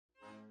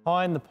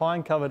High in the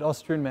pine-covered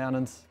Austrian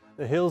mountains,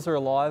 the hills are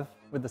alive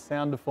with the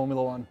sound of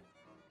Formula One.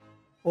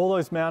 All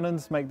those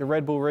mountains make the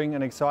Red Bull Ring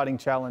an exciting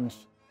challenge.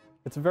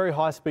 It's a very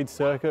high-speed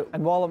circuit,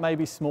 and while it may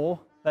be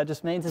small, that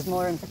just means There's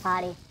more room to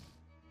party.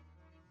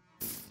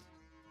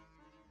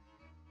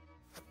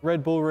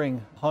 Red Bull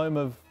Ring, home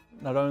of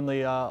not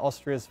only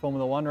Austria's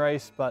Formula One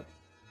race, but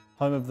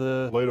home of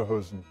the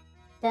Lederhosen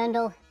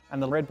Dirndl.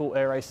 and the Red Bull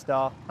Air Race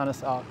star,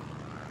 Hannes Ark.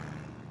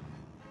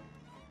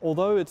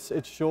 Although it's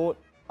short,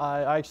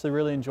 I actually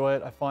really enjoy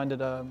it. I find it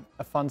a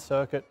fun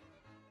circuit.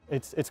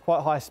 It's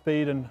quite high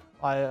speed, and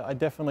I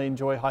definitely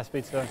enjoy high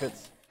speed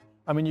circuits.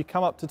 I mean, you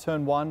come up to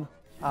turn one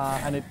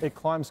and it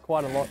climbs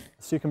quite a lot,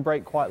 so you can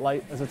brake quite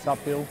late as it's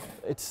uphill.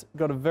 It's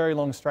got a very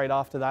long straight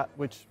after that,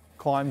 which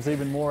climbs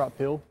even more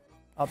uphill,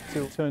 up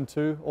to turn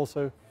two,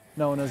 also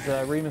known as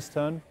Remus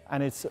turn,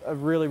 and it's a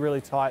really,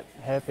 really tight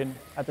hairpin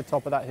at the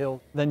top of that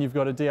hill. Then you've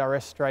got a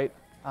DRS straight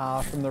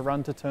from the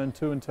run to turn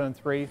two and turn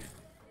three.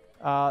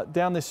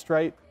 Down this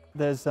straight,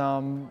 there's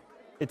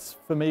it's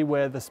for me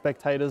where the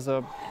spectators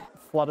are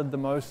flooded the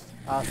most.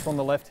 It's on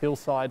the left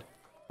hillside,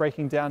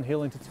 braking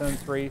downhill into turn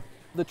three.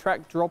 The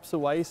track drops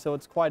away, so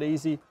it's quite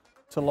easy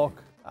to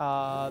lock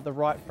the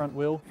right front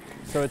wheel.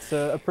 So it's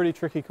a pretty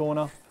tricky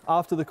corner.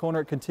 After the corner,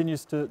 it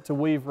continues to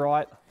weave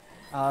right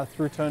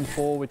through turn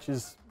four, which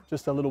is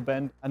just a little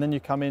bend. And then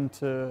you come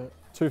into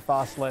two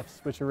fast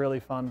lefts, which are really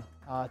fun,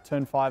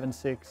 turn 5 and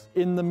 6.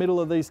 In the middle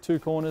of these two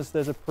corners,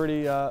 there's a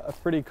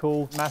pretty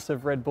cool,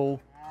 massive Red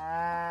Bull.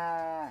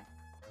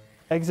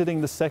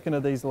 Exiting the second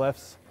of these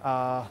lefts,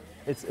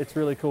 it's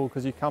really cool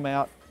because you come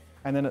out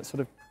and then it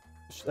sort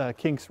of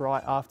kinks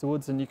right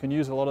afterwards, and you can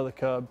use a lot of the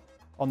curb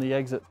on the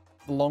exit.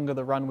 The longer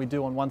the run we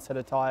do on one set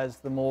of tyres,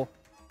 the more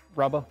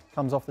rubber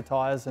comes off the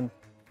tyres, and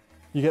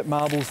you get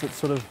marbles that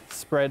sort of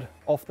spread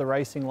off the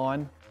racing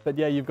line. But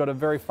yeah, you've got a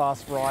very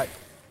fast right,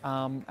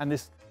 and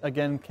this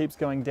again keeps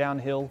going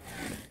downhill.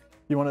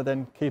 You want to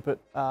then keep it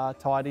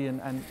tidy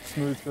and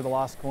smooth through the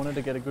last corner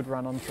to get a good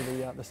run onto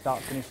the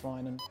start-finish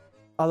line. And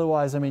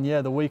otherwise, I mean,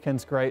 yeah, the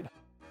weekend's great.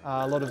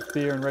 A lot of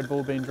beer and Red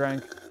Bull being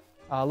drank,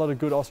 a lot of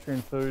good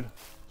Austrian food.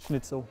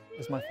 Schnitzel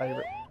is my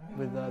favourite,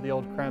 with the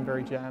old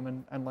cranberry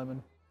jam and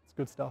lemon. It's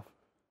good stuff.